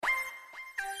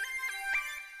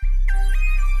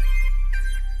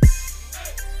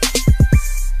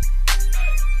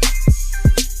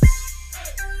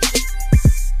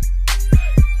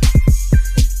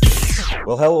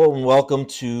Well, hello and welcome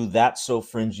to That's So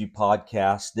Fringy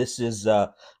podcast. This is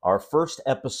our first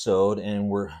episode, and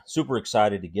we're super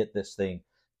excited to get this thing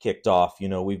kicked off. You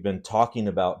know, we've been talking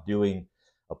about doing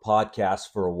a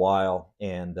podcast for a while,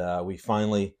 and we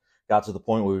finally got to the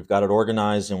point where we've got it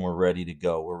organized and we're ready to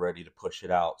go. We're ready to push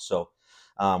it out. So,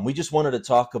 we just wanted to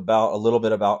talk about a little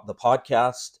bit about the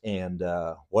podcast and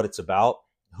what it's about,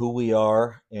 who we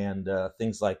are, and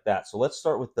things like that. So, let's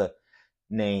start with the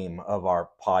name of our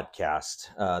podcast.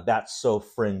 That's So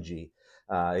Fringy.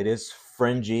 It is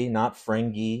fringy, not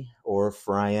fringy or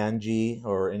friangy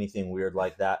or anything weird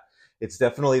like that. It's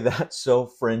definitely That's So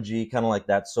Fringy, kind of like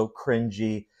That's So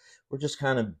Cringy. We're just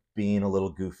kind of being a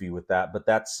little goofy with that, but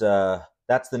that's the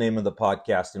name of the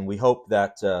podcast, and we hope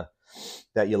that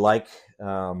that you like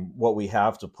what we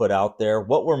have to put out there.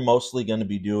 What we're mostly going to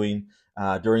be doing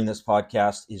during this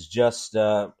podcast is just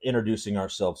introducing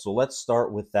ourselves. So let's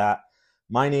start with that.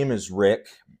 My name is Rick.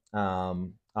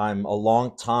 I'm a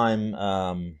long time,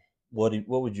 what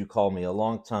would you call me? A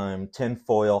long time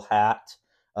tinfoil hat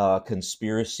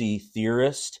conspiracy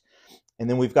theorist. And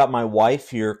then we've got my wife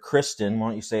here, Kristen. Why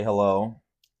don't you say hello?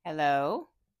 Hello.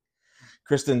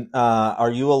 Kristen,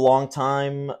 are you a long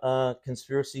time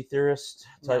conspiracy theorist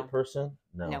type person?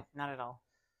 No, not at all.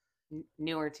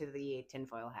 Newer to the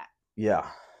tinfoil hat. Yeah.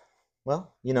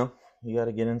 Well, you got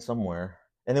to get in somewhere.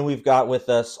 And then we've got with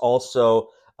us also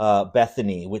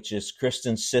Bethany, which is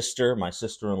Kristen's sister, my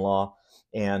sister-in-law,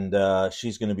 and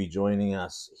she's going to be joining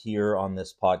us here on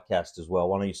this podcast as well.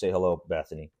 Why don't you say hello,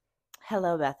 Bethany?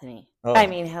 Hello, Bethany. Oh. I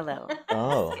mean, hello.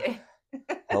 Oh,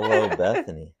 hello,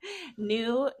 Bethany.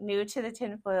 New to the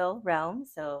tinfoil realm,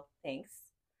 so thanks.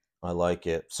 I like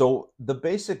it. So the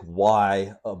basic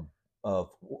why of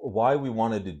why we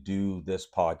wanted to do this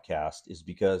podcast is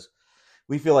because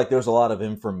we feel like there's a lot of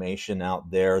information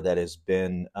out there that has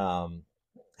been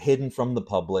hidden from the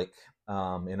public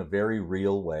in a very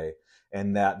real way,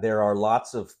 and that there are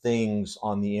lots of things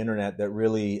on the internet that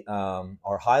really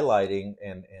are highlighting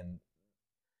and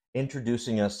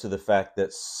introducing us to the fact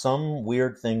that some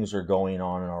weird things are going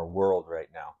on in our world right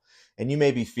now. And you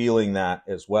may be feeling that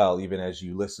as well, even as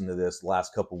you listen to this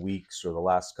last couple weeks or the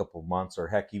last couple months, or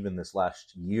heck, even this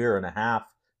last year and a half,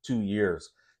 2 years.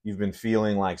 You've been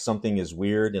feeling like something is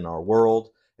weird in our world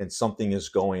and something is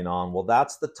going on. Well,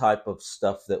 that's the type of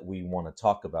stuff that we want to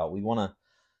talk about. We want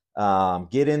to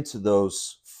get into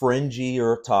those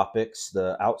fringier topics,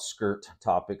 the outskirt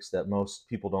topics that most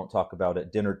people don't talk about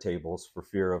at dinner tables for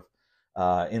fear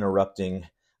of interrupting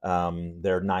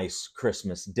their nice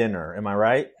Christmas dinner. Am I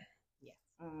right? Yeah.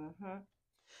 Mm-hmm.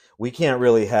 We can't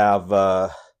really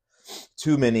have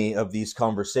too many of these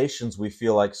conversations, we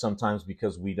feel like, sometimes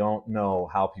because we don't know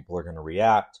how people are going to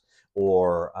react,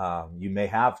 or you may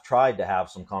have tried to have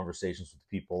some conversations with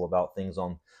people about things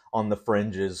on the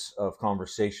fringes of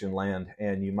conversation land,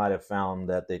 and you might have found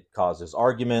that it causes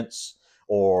arguments,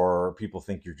 or people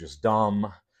think you're just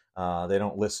dumb. They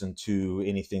don't listen to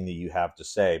anything that you have to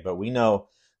say. But we know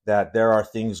that there are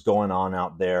things going on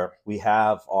out there. We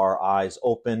have our eyes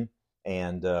open,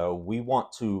 and we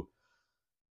want to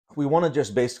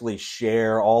just basically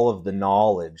share all of the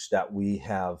knowledge that we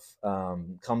have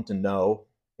come to know,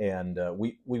 and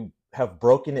we have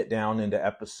broken it down into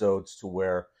episodes to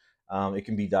where it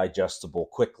can be digestible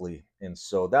quickly. And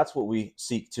so that's what we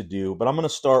seek to do. But I'm going to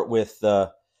start with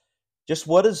just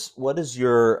what is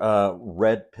your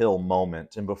red pill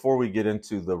moment? And before we get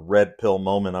into the red pill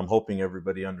moment, I'm hoping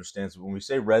everybody understands that when we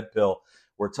say red pill,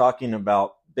 we're talking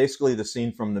about basically the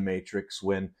scene from The Matrix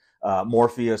when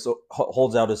Morpheus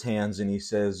holds out his hands and he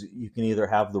says, you can either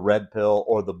have the red pill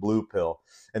or the blue pill.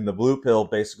 And the blue pill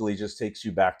basically just takes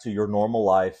you back to your normal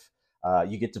life.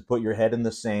 You get to put your head in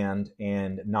the sand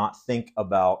and not think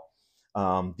about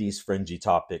these fringy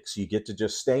topics. You get to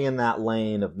just stay in that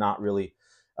lane of not really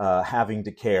having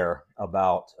to care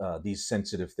about these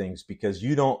sensitive things because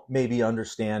you don't maybe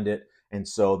understand it. And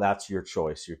so that's your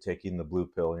choice. You're taking the blue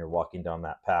pill and you're walking down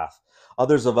that path.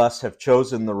 Others of us have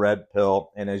chosen the red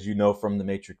pill. And as you know from the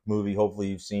Matrix movie, hopefully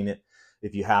you've seen it.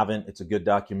 If you haven't, it's a good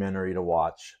documentary to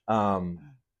watch.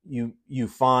 You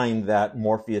find that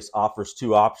Morpheus offers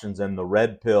two options, and the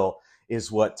red pill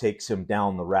is what takes him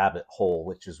down the rabbit hole,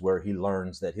 which is where he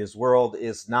learns that his world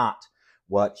is not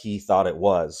what he thought it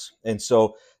was. And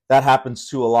so that happens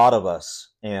to a lot of us,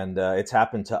 and it's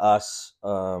happened to us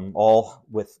all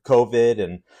with COVID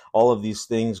and all of these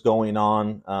things going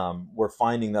on. We're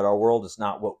finding that our world is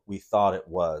not what we thought it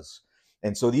was.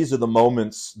 And so these are the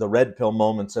moments, the red pill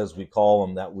moments, as we call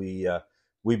them, that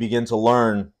we begin to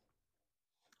learn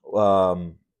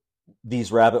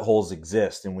these rabbit holes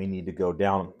exist and we need to go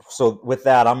down. So with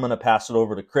that, I'm going to pass it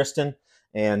over to Kristen,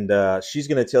 and she's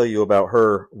going to tell you about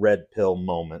her red pill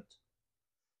moment.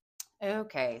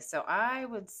 Okay, so I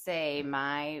would say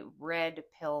my red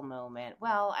pill moment.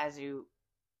 Well, as you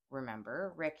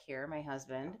remember, Rick here, my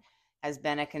husband, has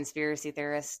been a conspiracy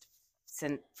theorist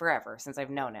since forever, since I've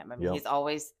known him. I mean, Yep.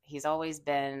 he's always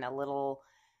been a little,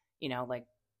 like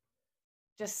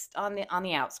just on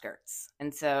the outskirts.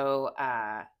 And so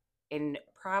in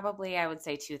probably I would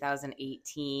say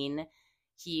 2018,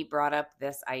 he brought up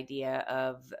this idea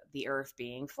of the earth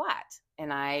being flat.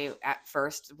 And I at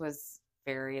first was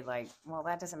very like, well,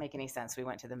 that doesn't make any sense. We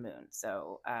went to the moon.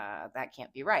 So that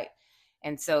can't be right.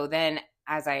 And so then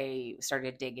as I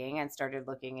started digging and started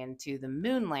looking into the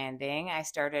moon landing, I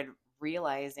started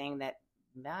realizing that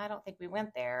no, I don't think we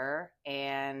went there.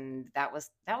 And that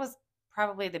was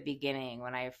probably the beginning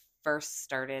when I first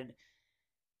started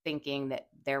thinking that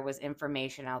there was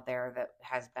information out there that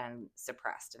has been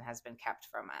suppressed and has been kept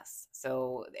from us.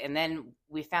 So, and then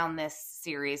we found this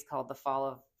series called The Fall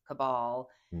of Cabal.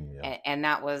 Yeah. And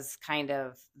that was kind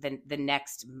of the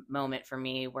next moment for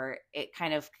me where it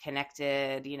kind of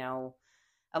connected,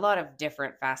 a lot of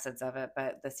different facets of it,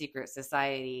 but the secret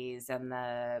societies and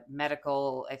the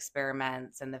medical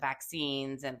experiments and the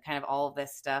vaccines and kind of all of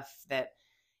this stuff that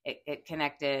it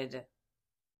connected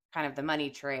kind of the money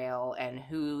trail and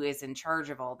who is in charge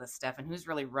of all this stuff and who's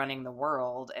really running the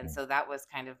world. And so that was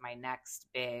kind of my next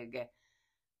big,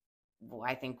 well,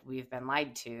 I think we've been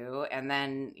lied to. And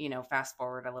then, fast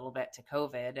forward a little bit to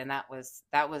COVID, and that was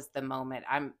the moment.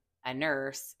 I'm a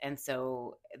nurse, and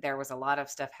so there was a lot of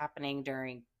stuff happening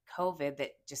during COVID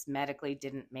that just medically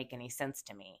didn't make any sense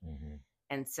to me. Mm-hmm.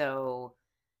 And so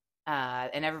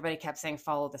and everybody kept saying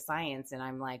follow the science, and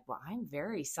I'm like, well, I'm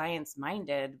very science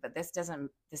minded, but this doesn't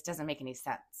make any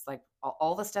sense. Like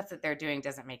all the stuff that they're doing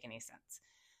doesn't make any sense.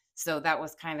 So that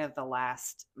was kind of the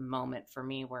last moment for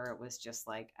me where it was just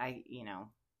like I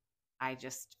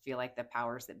just feel like the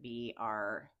powers that be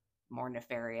are more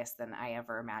nefarious than I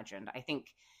ever imagined. I think,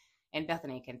 and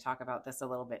Bethany can talk about this a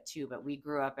little bit too, but we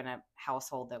grew up in a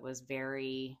household that was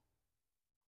very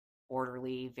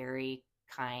orderly, very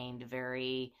kind,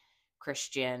 very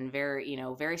Christian, very,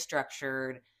 very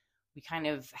structured. We kind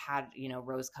of had,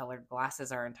 rose-colored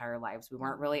glasses our entire lives. We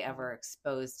weren't really ever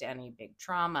exposed to any big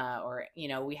trauma or,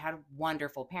 we had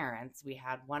wonderful parents. We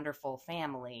had wonderful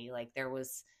family. Like there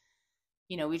was,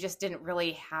 we just didn't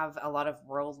really have a lot of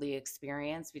worldly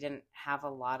experience. We didn't have a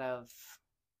lot of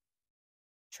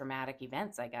traumatic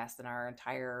events, I guess, in our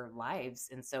entire lives.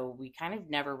 And so we kind of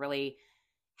never really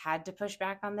had to push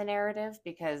back on the narrative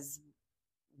because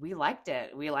we liked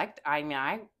it.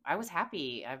 I was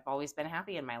happy. I've always been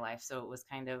happy in my life. So it was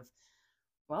kind of,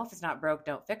 well, if it's not broke,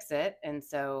 don't fix it. And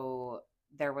so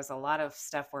there was a lot of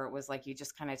stuff where it was like, you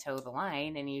just kind of toe the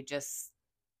line and you just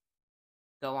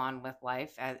go on with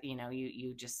life as,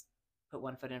 you just put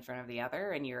one foot in front of the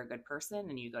other and you're a good person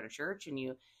and you go to church and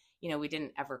we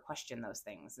didn't ever question those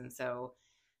things. And so,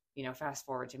 fast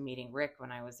forward to meeting Rick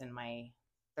when I was in my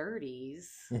 30s.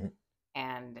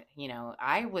 And,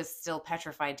 I was still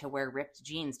petrified to wear ripped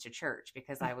jeans to church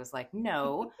because I was like,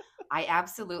 no, I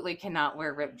absolutely cannot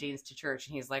wear ripped jeans to church.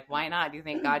 And he's like, why not? Do you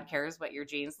think God cares what your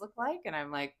jeans look like? And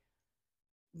I'm like,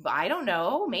 I don't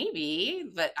know, maybe,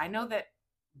 but I know that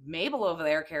Mabel over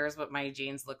there cares what my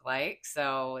jeans look like.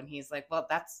 So, and he's like, well,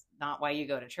 that's not why you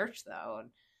go to church though. And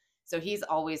so he's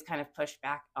always kind of pushed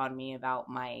back on me about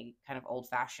my kind of old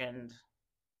fashioned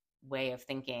way of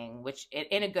thinking, which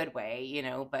in a good way,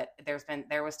 but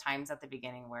there was times at the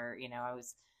beginning where, I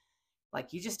was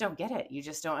like, you just don't get it. You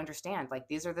just don't understand. Like,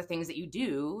 these are the things that you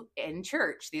do in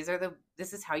church.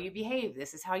 This is how you behave.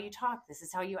 This is how you talk. This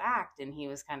is how you act. And he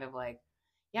was kind of like,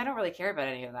 yeah, I don't really care about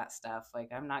any of that stuff.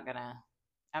 Like, I'm not gonna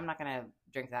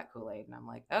drink that Kool-Aid. And I'm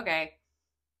like, okay.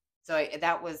 So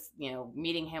that was,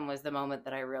 meeting him was the moment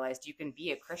that I realized you can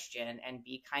be a Christian and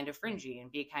be kind of fringy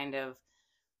and be kind of,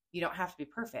 you don't have to be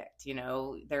perfect.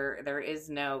 There is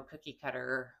no cookie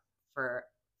cutter for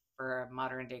a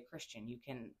modern day Christian. You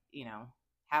can,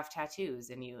 have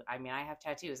tattoos and I have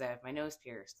tattoos. I have my nose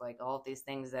pierced, like all of these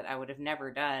things that I would have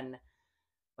never done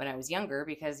when I was younger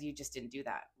because you just didn't do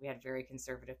that. We had very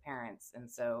conservative parents.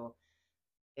 And so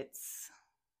that's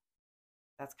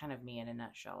kind of me in a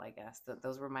nutshell, I guess.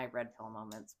 Those were my red pill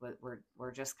moments.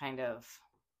 We're just kind of,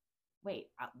 wait,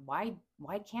 why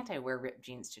can't I wear ripped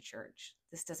jeans to church?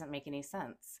 This doesn't make any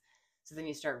sense. So then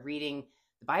you start reading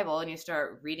the Bible and you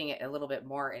start reading it a little bit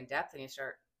more in depth and you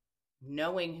start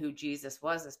knowing who Jesus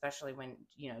was, especially when,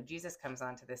 Jesus comes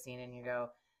onto the scene and you go,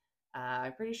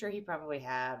 I'm pretty sure he probably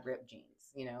had ripped jeans.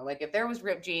 Like if there was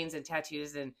ripped jeans and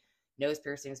tattoos and nose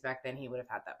piercings back then, he would have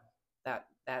had them.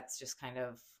 That's just kind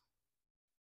of,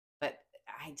 but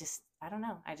I don't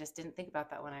know. I just didn't think about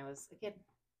that when I was a kid.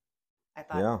 I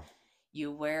thought Yeah.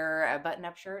 you wear a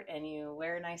button-up shirt and you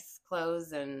wear nice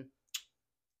clothes. And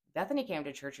Bethany came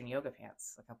to church in yoga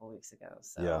pants a couple weeks ago,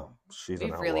 Yeah. so She's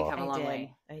an we've really outlaw. come a long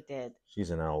way. I did.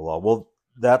 She's an outlaw. Well,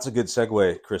 that's a good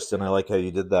segue, Kristen. I like how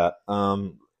you did that.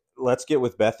 Let's get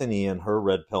with Bethany and her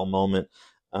red pill moment,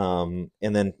 and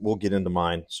then we'll get into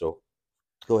mine. So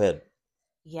go ahead.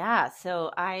 Yeah,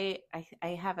 so I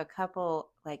have a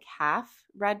couple like half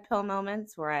red pill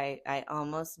moments where I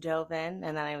almost dove in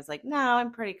and then I was like, no,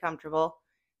 I'm pretty comfortable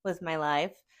with my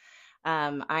life.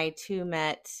 I too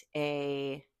met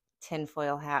a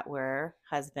tinfoil hat wearer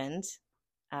husband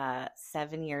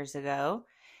 7 years ago,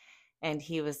 and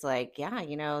he was like, yeah,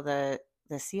 the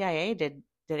CIA did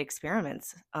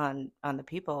experiments on the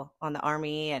people, on the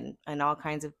army and all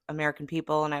kinds of American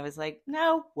people, and I was like,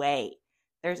 no way.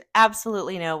 There's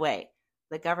absolutely no way.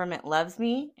 The government loves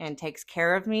me and takes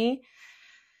care of me.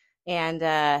 And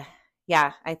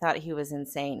yeah, I thought he was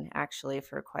insane actually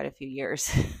for quite a few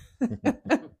years.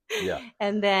 Yeah.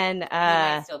 And then He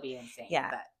might still be insane.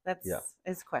 yeah, But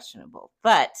is questionable.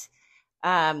 But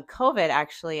COVID,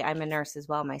 actually, I'm a nurse as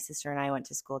well. My sister and I went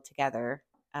to school together.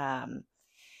 And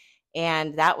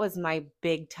that was my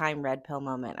big time red pill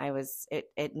moment.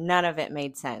 None of it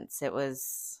made sense. It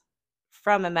was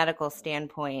from a medical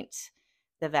standpoint,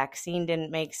 the vaccine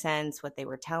didn't make sense. What they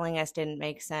were telling us didn't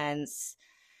make sense.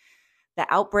 The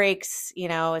outbreaks,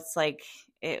 it's like,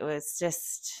 it was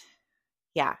just,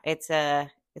 yeah, it's a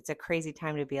crazy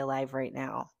time to be alive right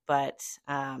now. But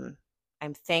I'm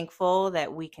thankful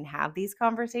that we can have these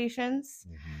conversations.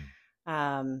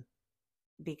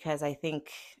 Because I think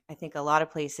a lot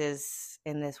of places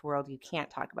in this world you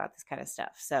can't talk about this kind of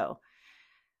stuff. So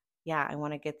yeah, I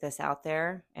want to get this out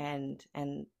there and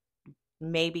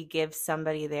maybe give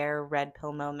somebody their red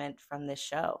pill moment from this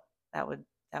show. That would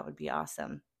be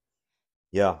awesome.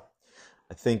 Yeah.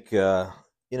 I think,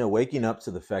 waking up to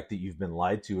the fact that you've been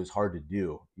lied to is hard to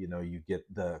do. You get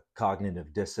the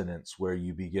cognitive dissonance where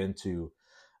you begin to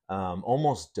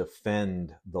almost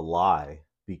defend the lie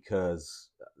because,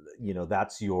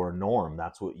 that's your norm.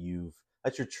 That's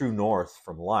your true north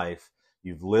from life.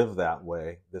 You've lived that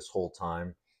way this whole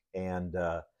time. And,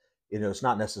 it's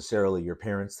not necessarily your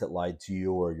parents that lied to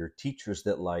you or your teachers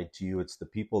that lied to you. It's the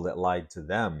people that lied to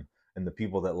them and the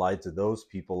people that lied to those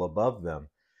people above them.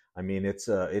 I mean, it's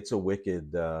a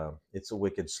wicked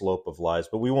slope of lies,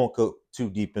 but we won't go too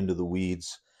deep into the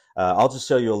weeds. I'll just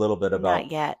tell you a little bit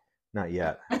about. Not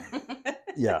yet.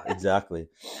 Yeah, exactly.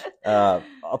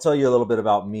 I'll tell you a little bit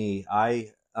about me.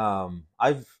 I've,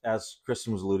 as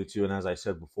Kristen was alluded to, and as I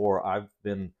said before, I've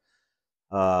been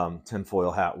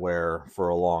tinfoil hat wearer for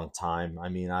a long time. I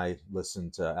mean, I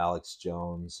listened to Alex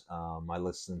Jones. I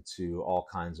listened to all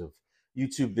kinds of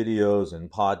YouTube videos and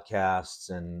podcasts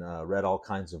and read all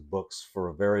kinds of books for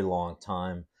a very long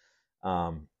time.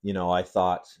 I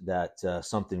thought that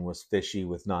something was fishy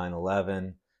with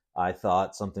 9/11. I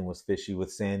thought something was fishy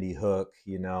with Sandy Hook.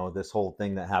 This whole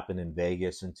thing that happened in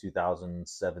Vegas in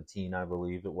 2017, I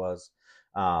believe it was.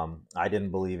 I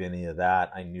didn't believe any of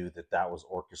that. I knew that was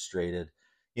orchestrated.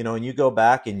 And you go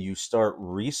back and you start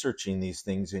researching these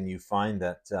things and you find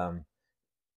that,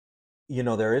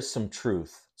 there is some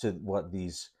truth to what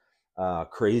these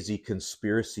crazy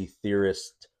conspiracy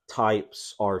theorist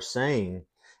types are saying.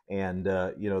 And,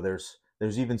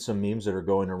 there's even some memes that are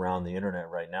going around the internet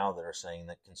right now that are saying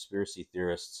that conspiracy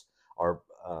theorists are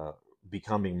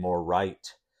becoming more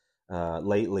right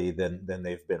lately than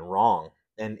they've been wrong.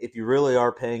 And if you really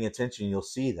are paying attention, you'll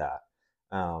see that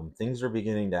things are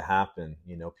beginning to happen.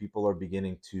 People are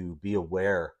beginning to be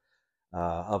aware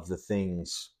of the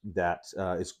things that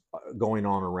is going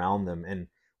on around them. And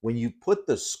when you put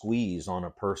the squeeze on a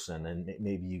person, and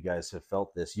maybe you guys have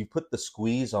felt this, you put the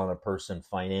squeeze on a person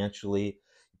financially,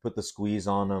 you put the squeeze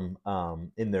on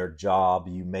them in their job,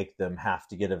 you make them have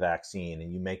to get a vaccine,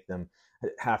 and you make them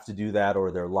have to do that,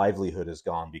 or their livelihood is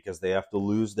gone because they have to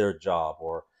lose their job,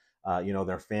 or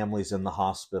their family's in the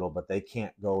hospital, but they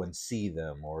can't go and see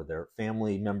them, or their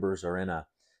family members are in a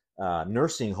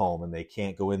nursing home and they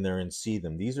can't go in there and see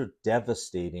them. These are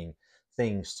devastating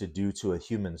things to do to a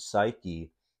human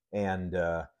psyche, and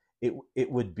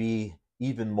it would be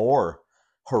even more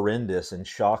horrendous and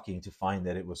shocking to find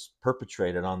that it was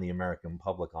perpetrated on the American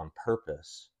public on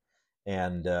purpose.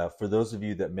 And for those of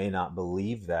you that may not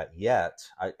believe that yet,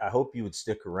 I hope you would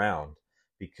stick around,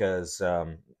 because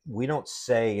we don't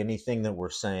say anything that we're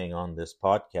saying on this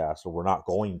podcast, or we're not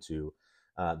going to,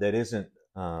 that isn't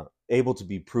able to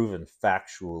be proven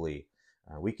factually.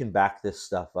 We can back this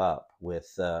stuff up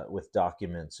with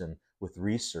documents and with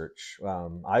research.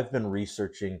 I've been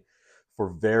researching for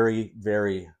very,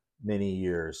 very many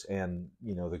years, and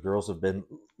the girls have been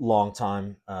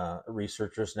longtime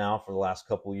researchers now for the last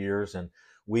couple of years, and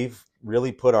we've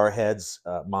really put our heads,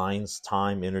 minds,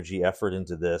 time, energy, effort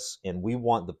into this, and we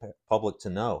want the public to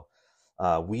know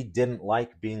we didn't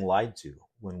like being lied to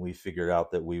when we figured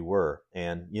out that we were,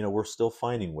 and we're still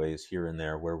finding ways here and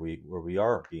there where we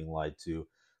are being lied to,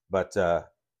 but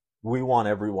we want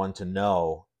everyone to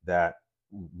know that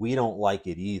we don't like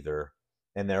it either,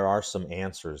 and there are some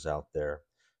answers out there.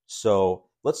 So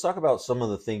let's talk about some of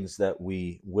the things that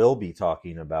we will be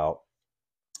talking about,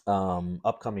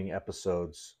 upcoming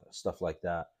episodes, stuff like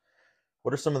that.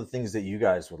 What are some of the things that you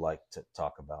guys would like to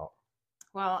talk about?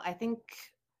 Well, I think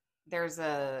there's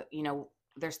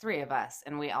there's three of us,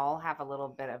 and we all have a little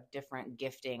bit of different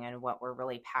gifting and what we're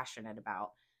really passionate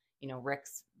about.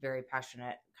 Rick's very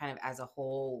passionate kind of as a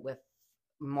whole with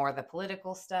more of the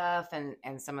political stuff and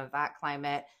some of that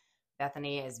climate.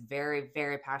 Bethany is very,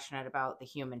 very passionate about the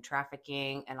human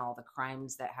trafficking and all the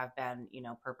crimes that have been,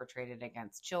 perpetrated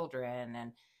against children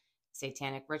and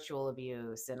satanic ritual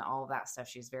abuse and all of that stuff.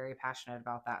 She's very passionate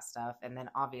about that stuff. And then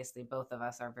obviously both of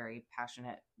us are very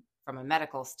passionate from a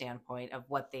medical standpoint of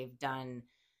what they've done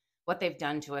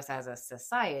to us as a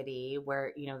society,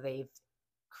 where, they've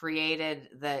created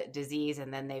the disease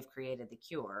and then they've created the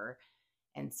cure.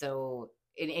 And so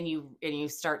and you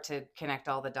start to connect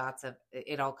all the dots of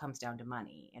it all comes down to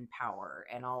money and power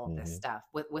and all of this stuff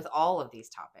with all of these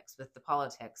topics, with the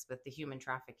politics, with the human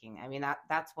trafficking. I mean,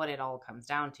 that's what it all comes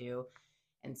down to.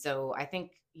 And so I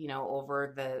think,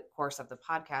 over the course of the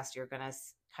podcast, you're going to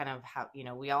kind of have,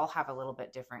 we all have a little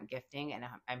bit different gifting, and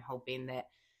I'm hoping that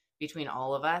between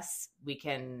all of us, we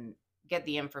can get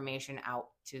the information out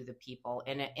to the people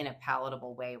in a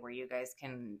palatable way where you guys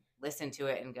can listen to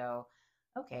it and go,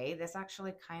 okay, this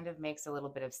actually kind of makes a little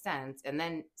bit of sense, and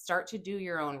then start to do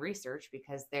your own research,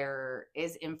 because there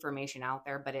is information out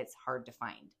there, but it's hard to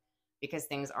find because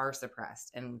things are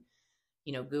suppressed. And,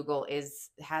 Google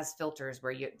has filters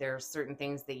where there are certain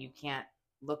things that you can't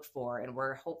look for, and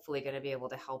we're hopefully going to be able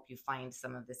to help you find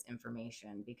some of this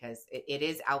information because it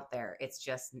is out there. It's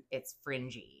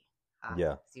fringy.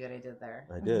 Yeah. See what I did there?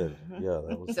 I did. Yeah,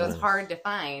 that was so nice. It's hard to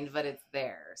find, but it's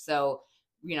there. So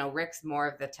Rick's more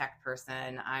of the tech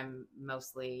person. I'm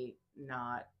mostly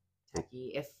not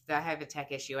techie. If I have a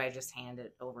tech issue, I just hand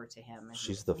it over to him. And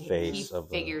she's the face of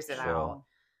the show. He figures it out.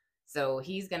 So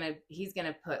he's gonna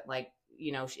put, like,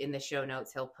 in the show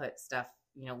notes, he'll put stuff,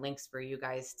 links for you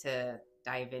guys to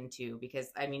dive into,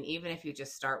 because I mean, even if you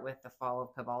just start with the Fall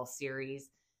of Cabal series,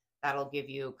 that'll give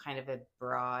you kind of a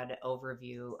broad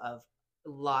overview of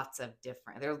lots of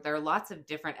different. There are lots of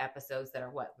different episodes that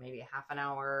are maybe a half an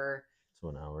hour. To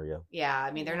an hour, yeah. Yeah, I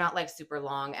mean, they're not like super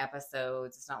long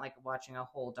episodes. It's not like watching a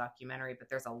whole documentary, but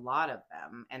there's a lot of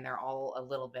them, and they're all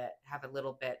have a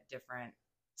little bit different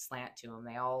slant to them.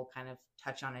 They all kind of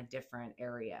touch on a different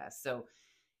area. So,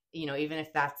 even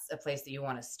if that's a place that you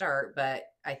want to start, but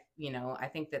I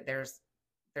think that there's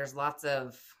lots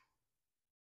of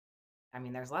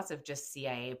just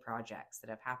CIA projects that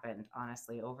have happened,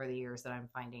 honestly, over the years that I'm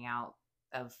finding out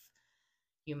of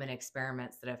human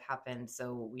experiments that have happened.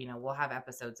 So, we'll have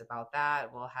episodes about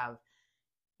that. We'll have,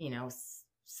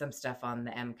 some stuff on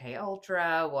the MK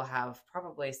Ultra. We'll have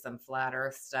probably some flat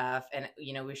earth stuff. And,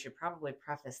 we should probably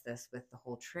preface this with the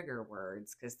whole trigger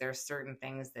words, because there's certain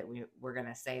things that we're going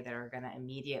to say that are going to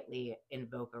immediately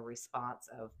invoke a response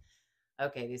of,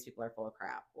 okay, these people are full of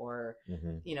crap, or,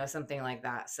 something like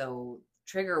that. So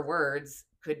trigger words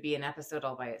could be an episode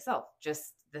all by itself.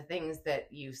 Just the things that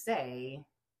you say,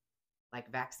 like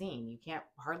vaccine. You can't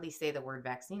hardly say the word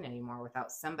vaccine anymore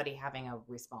without somebody having a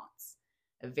response,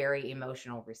 a very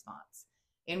emotional response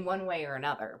in one way or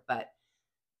another. But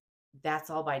that's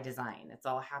all by design. It's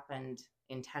all happened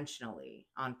intentionally,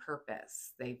 on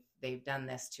purpose. They've done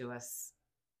this to us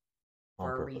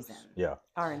for a reason. Yeah.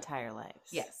 Our entire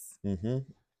lives. Yes. Mm-hmm.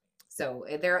 So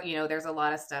there's a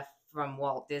lot of stuff from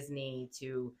Walt Disney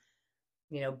to,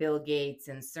 Bill Gates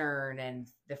and CERN and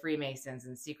the Freemasons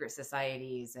and secret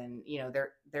societies. And,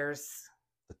 there's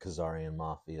the Khazarian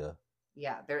mafia.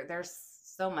 Yeah, there's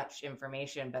so much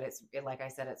information, but like I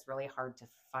said, it's really hard to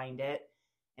find it.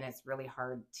 And it's really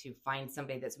hard to find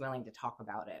somebody that's willing to talk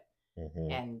about it.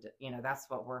 Mm-hmm. And, that's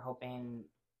what we're hoping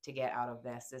to get out of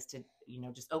this, is to,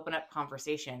 just open up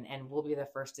conversation. And we'll be the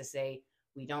first to say,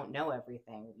 we don't know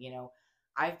everything.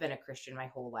 I've been a Christian my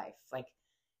whole life. Like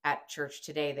at church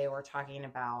today, they were talking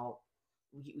about,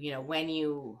 when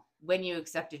you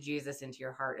accepted Jesus into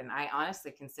your heart. And I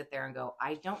honestly can sit there and go,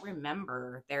 I don't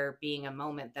remember there being a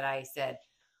moment that I said,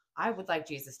 I would like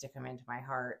Jesus to come into my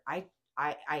heart. I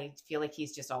feel like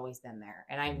he's just always been there.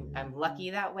 And I'm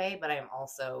lucky that way, but I'm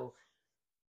also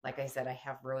like I said, I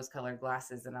have rose-colored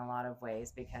glasses in a lot of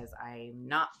ways because I'm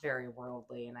not very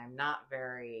worldly and I'm not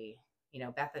very,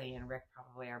 Bethany and Rick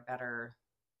probably are better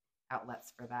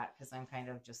outlets for that because I'm kind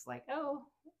of just like, oh,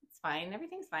 it's fine.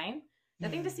 Everything's fine.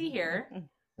 Nothing to see here.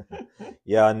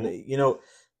 Yeah. And,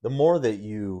 the more that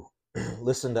you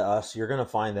listen to us, you're going to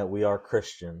find that we are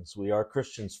Christians. We are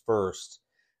Christians first.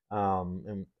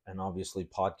 And obviously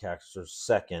podcasters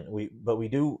second. But we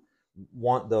do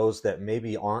want those that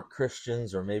maybe aren't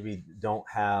Christians or maybe don't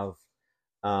have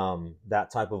that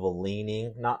type of a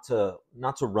leaning, not to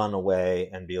run away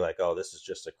and be like, oh, this is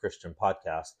just a Christian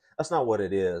podcast. That's not what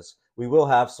it is. We will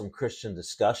have some Christian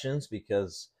discussions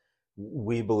because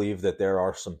we believe that there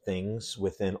are some things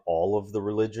within all of the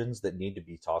religions that need to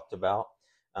be talked about,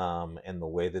 and the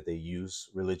way that they use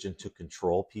religion to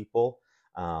control people.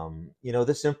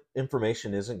 This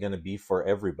information isn't going to be for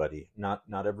everybody. Not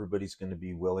everybody's going to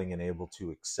be willing and able to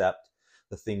accept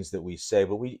the things that we say,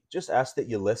 but we just ask that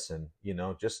you listen.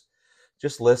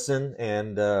 Just listen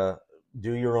and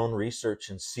do your own research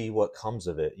and see what comes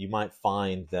of it. You might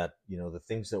find that the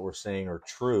things that we're saying are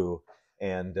true,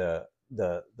 and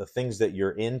the things that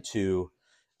you're into,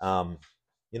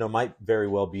 might very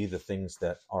well be the things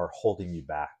that are holding you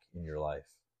back in your life.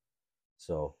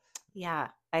 So, yeah,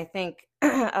 I think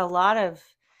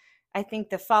I think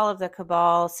the Fall of the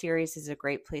Cabal series is a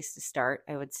great place to start.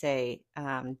 I would say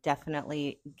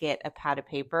definitely get a pad of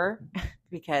paper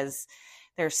because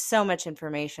there's so much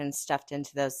information stuffed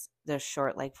into those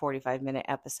short, like 45-minute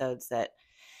episodes that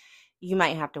you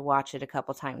might have to watch it a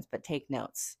couple times, but take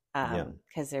notes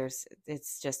because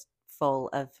it's just full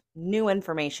of new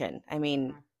information. I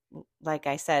mean, like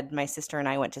I said, my sister and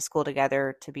I went to school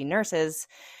together to be nurses.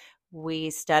 We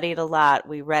studied a lot,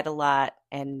 we read a lot,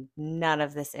 and none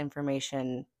of this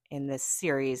information in this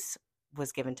series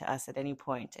was given to us at any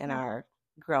point in our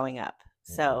growing up.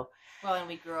 So, well, and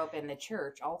we grew up in the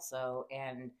church also,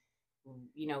 and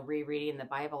rereading the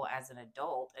Bible as an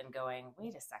adult and going,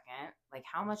 wait a second, like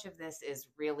how much of this is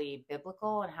really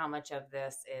biblical and how much of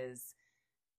this is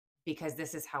because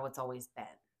this is how it's always been.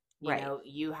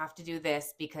 You have to do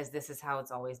this because this is how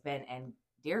it's always been. And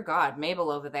dear God, Mabel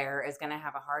over there is going to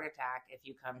have a heart attack if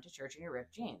you come to church in your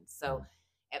ripped jeans. So,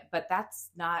 but that's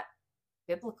not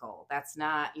biblical. That's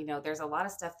not, there's a lot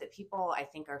of stuff that people, I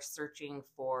think, are searching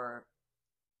for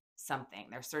something.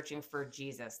 They're searching for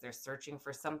Jesus. They're searching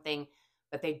for something,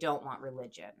 but they don't want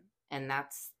religion. And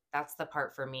that's the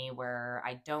part for me where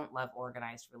I don't love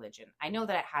organized religion. I know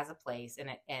that it has a place and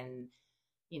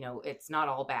it's not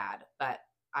all bad, but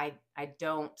I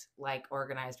don't like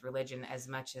organized religion as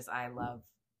much as I love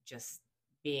just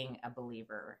being a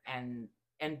believer and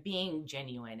being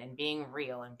genuine and being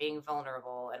real and being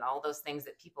vulnerable and all those things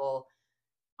that people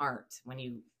aren't when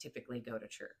you typically go to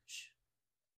church.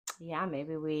 Yeah,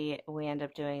 maybe we end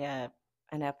up doing an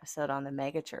episode on the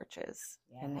mega churches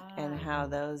and how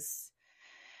those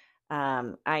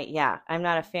I'm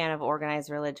not a fan of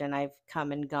organized religion. I've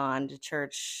come and gone to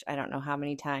church I don't know how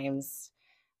many times.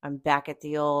 I'm back at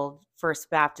the old First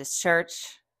Baptist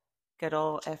Church, good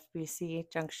old FBC,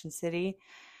 Junction City.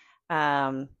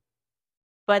 But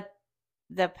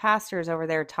the pastors over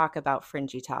there talk about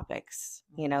fringy topics.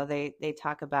 They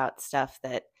talk about stuff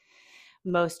that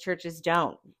most churches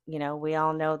don't. We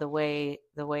all know the way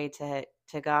to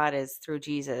God is through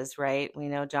Jesus, right? We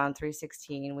know John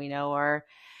 3:16. We know our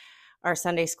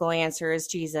Sunday school answer is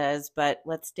Jesus, but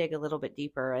let's dig a little bit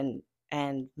deeper. And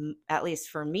at least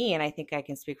for me, and I think I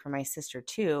can speak for my sister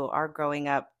too, our growing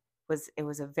up was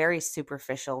a very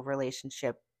superficial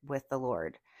relationship with the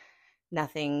Lord.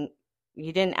 Nothing,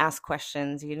 you didn't ask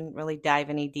questions. You didn't really dive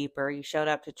any deeper. You showed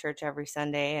up to church every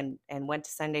Sunday and went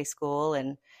to Sunday school,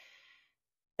 and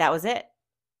that was it.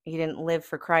 You didn't live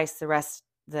for Christ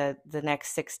the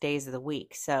next 6 days of the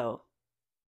week. So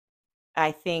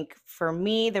I think for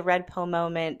me, the red pill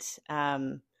moment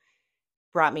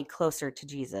brought me closer to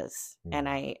Jesus. And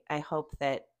I hope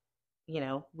that,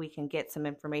 we can get some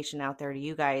information out there to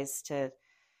you guys to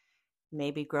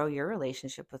maybe grow your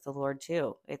relationship with the Lord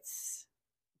too.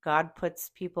 God puts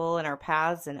people in our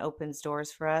paths and opens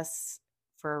doors for us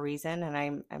for a reason.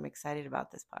 And I'm excited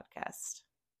about this podcast.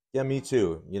 Yeah, me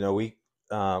too.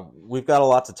 We've got a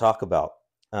lot to talk about.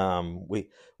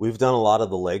 We've done a lot of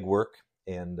the legwork,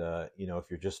 and if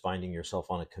you're just finding yourself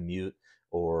on a commute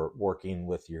or working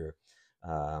with your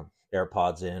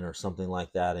AirPods in or something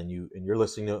like that, and you're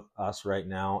listening to us right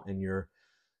now, and you're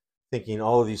thinking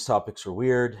all of these topics are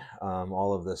weird,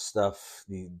 all of this stuff,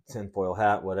 the tinfoil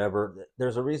hat, whatever.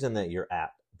 There's a reason that you're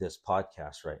at this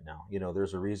podcast right now.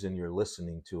 There's a reason you're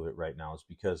listening to it right now. Is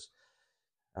because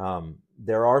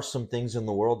there are some things in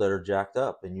the world that are jacked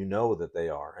up, and that they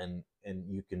are, and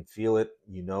you can feel it.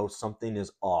 You know something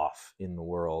is off in the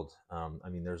world. I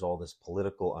mean, there's all this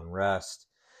political unrest.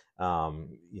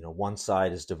 One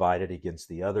side is divided against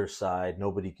the other side.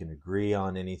 Nobody can agree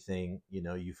on anything.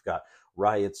 You've got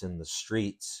riots in the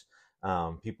streets,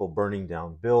 people burning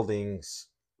down buildings,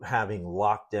 having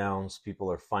lockdowns.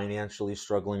 People are financially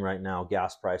struggling right now.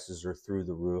 Gas prices are through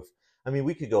the roof. I mean,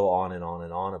 we could go on and on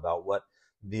and on about what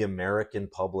the American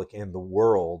public and the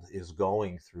world is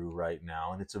going through right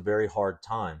now. And it's a very hard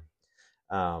time.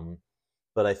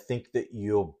 But I think that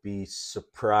you'll be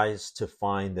surprised to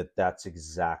find that that's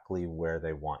exactly where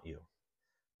they want you.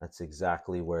 That's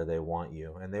exactly where they want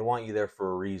you. And they want you there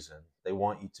for a reason. They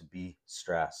want you to be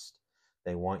stressed.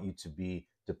 They want you to be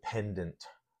dependent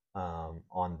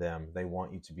on them. They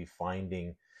want you to be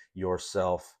finding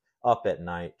yourself up at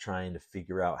night trying to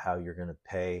figure out how you're going to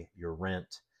pay your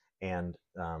rent and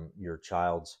your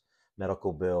child's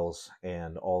medical bills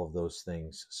and all of those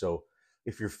things. So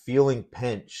if you're feeling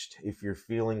pinched, if you're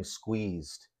feeling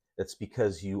squeezed, that's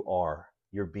because you're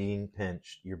being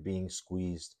pinched, you're being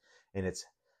squeezed, and it's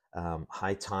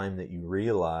high time that you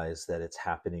realize that it's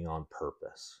happening on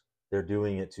purpose. They're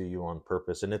doing it to you on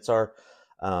purpose, and it's our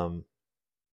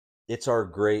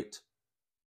great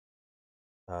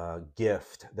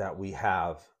gift that we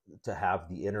have to have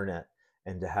the internet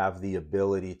and to have the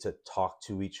ability to talk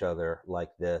to each other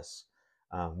like this.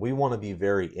 We want to be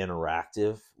very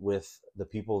interactive with the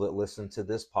people that listen to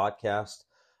this podcast.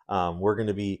 We're going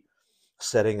to be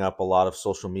setting up a lot of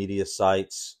social media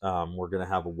sites. We're going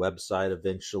to have a website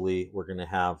eventually. We're going to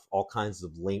have all kinds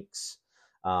of links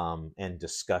and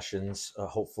discussions.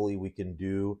 Hopefully we can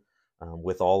do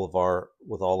with all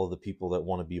of the people that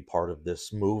want to be a part of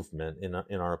this movement.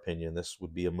 In our opinion, this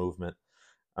would be a movement.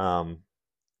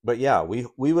 But yeah,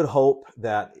 we would hope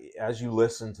that as you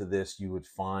listen to this, you would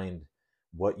find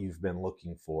what you've been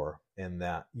looking for, and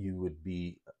that you would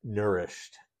be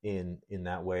nourished in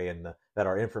that way, and that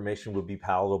our information would be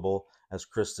palatable, as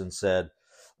Kristen said.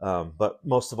 But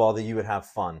most of all, that you would have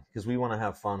fun, because we want to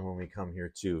have fun when we come here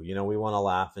too. We want to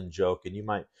laugh and joke, and you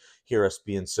might hear us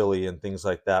being silly and things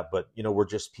like that, but we're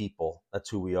just people. That's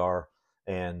who we are.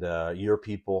 And you're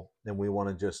people, and we want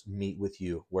to just meet with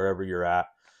you wherever you're at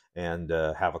and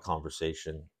have a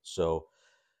conversation. So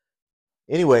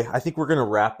anyway, I think we're going to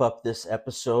wrap up this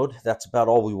episode. That's about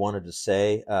all we wanted to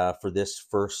say for this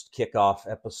first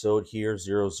kickoff episode here,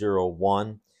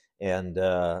 001. And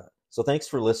so thanks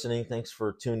for listening. Thanks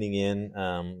for tuning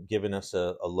in, giving us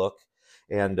a look.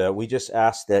 And we just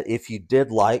ask that if you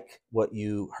did like what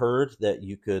you heard, that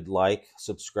you could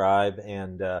subscribe,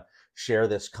 and share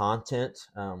this content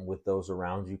with those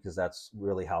around you, because that's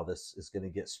really how this is going to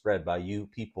get spread, by you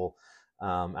people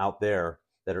out there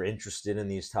that are interested in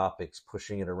these topics,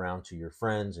 pushing it around to your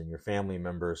friends and your family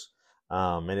members.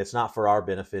 And it's not for our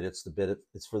benefit,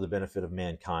 it's for the benefit of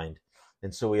mankind.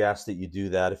 And so we ask that you do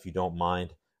that if you don't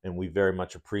mind, and we very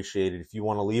much appreciate it. If you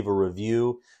want to leave a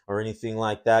review or anything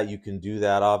like that, you can do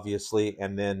that, obviously.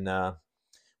 And then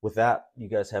with that, you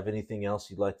guys have anything else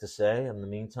you'd like to say in the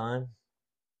meantime?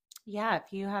 Yeah,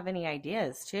 if you have any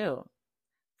ideas too,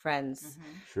 friends,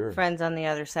 Sure. friends on the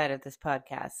other side of this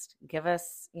podcast, give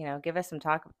us some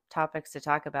topics to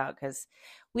talk about, because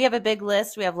we have a big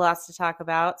list. We have lots to talk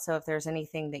about. So if there's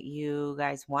anything that you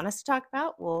guys want us to talk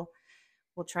about, we'll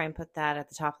try and put that at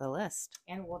the top of the list.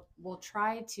 And we'll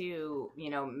try to,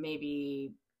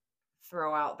 maybe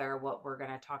throw out there what we're going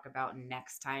to talk about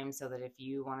next time, so that if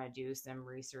you want to do some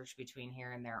research between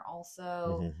here and there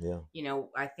also,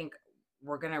 I think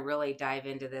we're going to really dive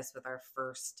into this with our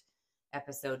first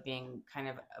episode being kind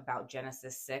of about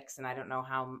Genesis 6. And I don't know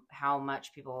how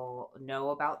much people know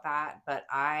about that, but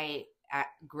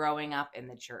growing up in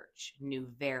the church, knew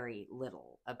very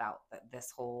little about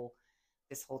this whole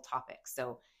topic.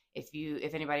 So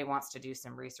if anybody wants to do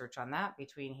some research on that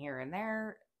between here and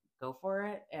there, go for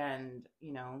it. And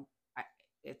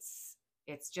it's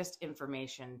just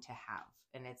information to have,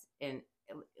 and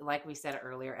like we said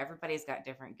earlier, everybody's got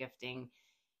different gifting,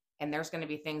 and there's going to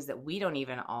be things that we don't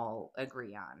even all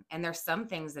agree on. And there's some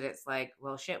things that it's like,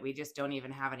 well, shit, we just don't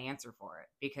even have an answer for it,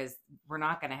 because we're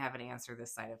not going to have an answer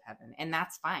this side of heaven. And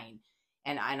that's fine.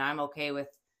 And I'm okay with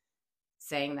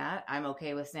saying that. I'm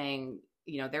okay with saying,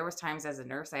 there was times as a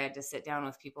nurse, I had to sit down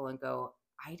with people and go,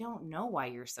 I don't know why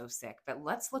you're so sick, but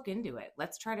let's look into it.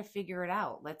 Let's try to figure it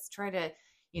out. Let's try to,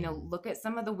 look at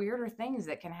some of the weirder things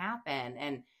that can happen.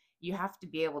 And you have to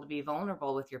be able to be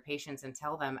vulnerable with your patients and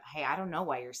tell them, hey, I don't know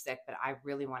why you're sick, but I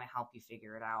really want to help you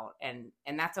figure it out. And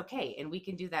that's okay. And we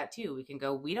can do that too. We can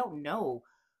go, we don't know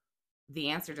the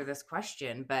answer to this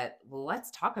question, but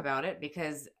let's talk about it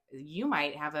because you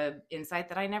might have a insight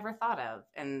that I never thought of.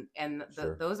 And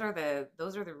Sure. those are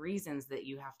the reasons that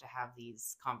you have to have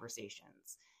these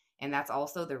conversations. And that's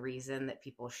also the reason that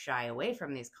people shy away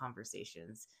from these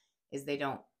conversations is they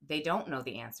don't know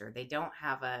the answer. They don't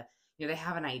have they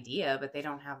have an idea, but they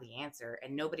don't have the answer,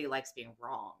 and nobody likes being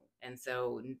wrong. And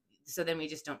so then we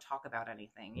just don't talk about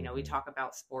anything. We talk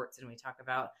about sports and we talk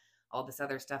about all this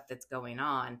other stuff that's going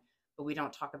on, but we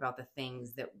don't talk about the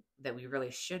things that we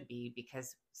really should be,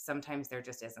 because sometimes there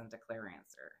just isn't a clear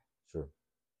answer. Sure.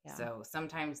 Yeah. So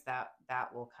sometimes that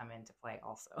will come into play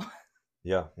also.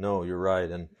 Yeah, no, you're right.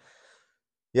 And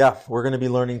yeah, we're going to be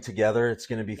learning together. It's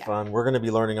going to be fun. We're going to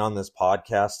be learning on this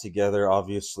podcast together.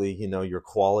 Obviously, your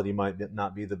quality might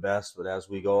not be the best, but as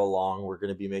we go along, we're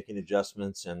going to be making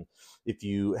adjustments. And if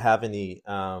you have any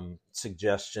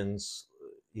suggestions,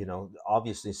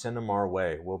 obviously send them our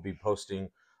way. We'll be posting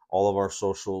all of our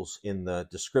socials in the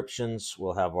descriptions.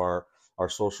 We'll have our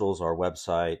socials, our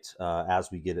website,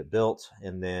 as we get it built.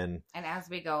 And as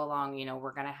we go along,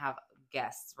 we're going to have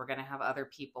guests. We're going to have other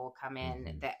people come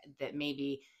in that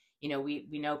maybe,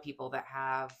 we know people that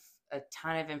have a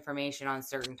ton of information on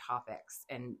certain topics,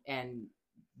 and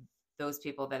those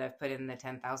people that have put in the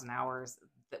 10,000 hours,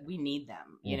 that we need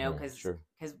them,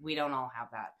 because we don't all have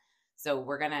that. So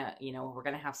we're going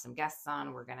to have some guests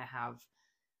on. We're going to have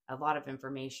a lot of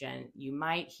information. You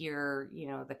might hear,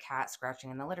 the cat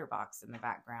scratching in the litter box in the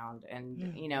background, and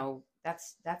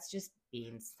that's just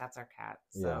Beans. That's our cat.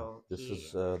 So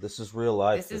this is real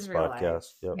life. This is real podcast.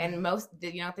 Life. Yep. And most,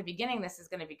 at the beginning, this is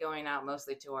going to be going out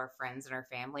mostly to our friends and our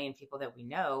family and people that we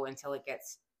know until it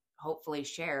gets hopefully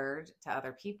shared to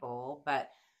other people. But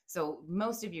so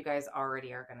most of you guys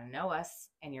already are going to know us,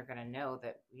 and you're going to know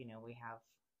that we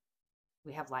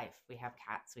have life, we have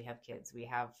cats, we have kids, we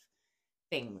have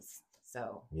things.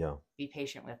 So be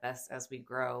patient with us as we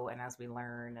grow and as we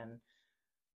learn,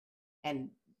 and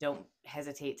don't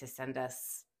hesitate to send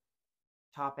us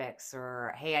topics,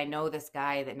 or, hey, I know this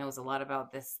guy that knows a lot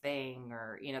about this thing,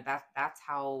 or, that's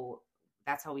how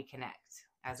we connect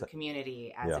as a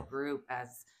community, as a group,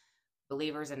 as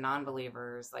believers and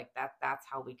non-believers. Like that's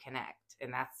how we connect.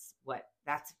 And that's what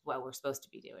we're supposed to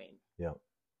be doing. Yeah.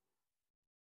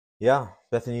 Yeah.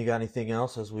 Bethany, you got anything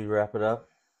else as we wrap it up?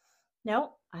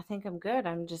 No, I think I'm good.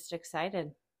 I'm just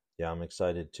excited. Yeah, I'm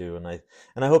excited too, and I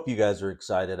hope you guys are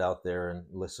excited out there in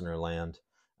listener land.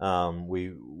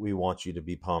 We want you to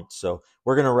be pumped. So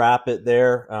we're going to wrap it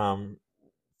there.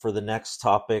 For the next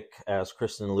topic, as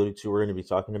Kristen alluded to, we're going to be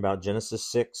talking about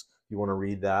Genesis 6. If you want to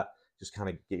read that, just kind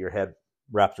of get your head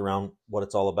wrapped around what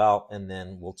it's all about, and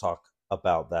then we'll talk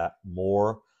about that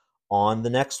more on the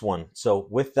next one. So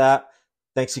with that,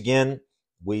 thanks again.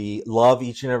 We love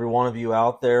each and every one of you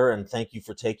out there, and thank you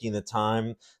for taking the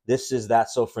time. This is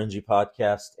That's So Fringy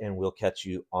podcast, and we'll catch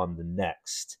you on the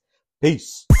next.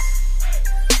 Peace.